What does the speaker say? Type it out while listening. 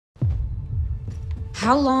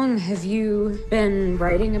How long have you been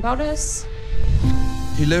writing about us?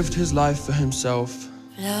 He lived his life for himself.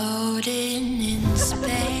 Floating in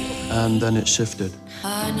space. And then it shifted.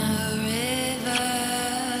 On a river.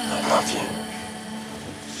 I love you.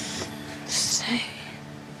 Say.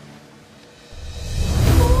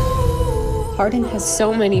 Hardin has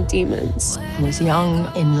so many demons. I was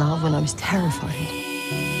young, in love, and I was terrified.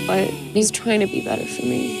 But he's trying to be better for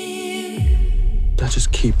me. I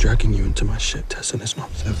just keep dragging you into my shit, Tessa, and it's not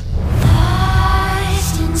fair.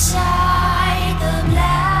 Lost inside the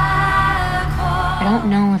black hole. I don't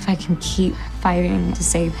know if I can keep fighting to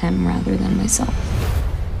save him rather than myself.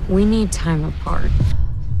 We need time apart.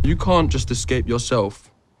 You can't just escape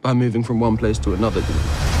yourself by moving from one place to another.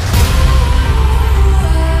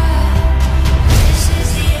 This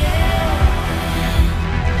is the end.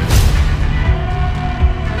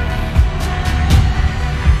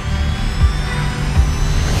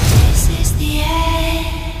 This is the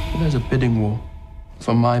end. There's a bidding war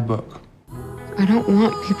for my book. I don't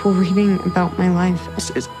want people reading about my life. This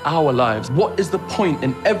is our lives. What is the point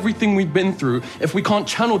in everything we've been through if we can't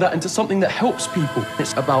channel that into something that helps people?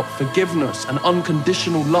 It's about forgiveness and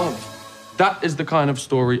unconditional love. That is the kind of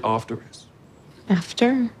story After is.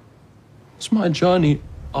 After? It's my journey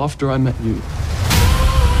after I met you.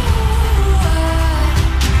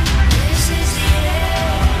 This is the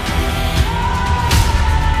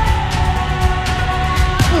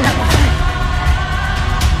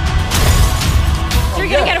You're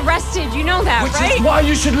gonna get arrested, you know that, Which right? is why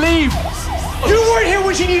you should leave. You weren't here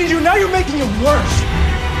when she needed you. Now you're making it worse.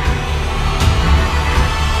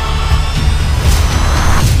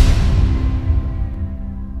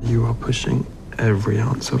 You are pushing every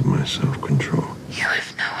ounce of my self-control. You have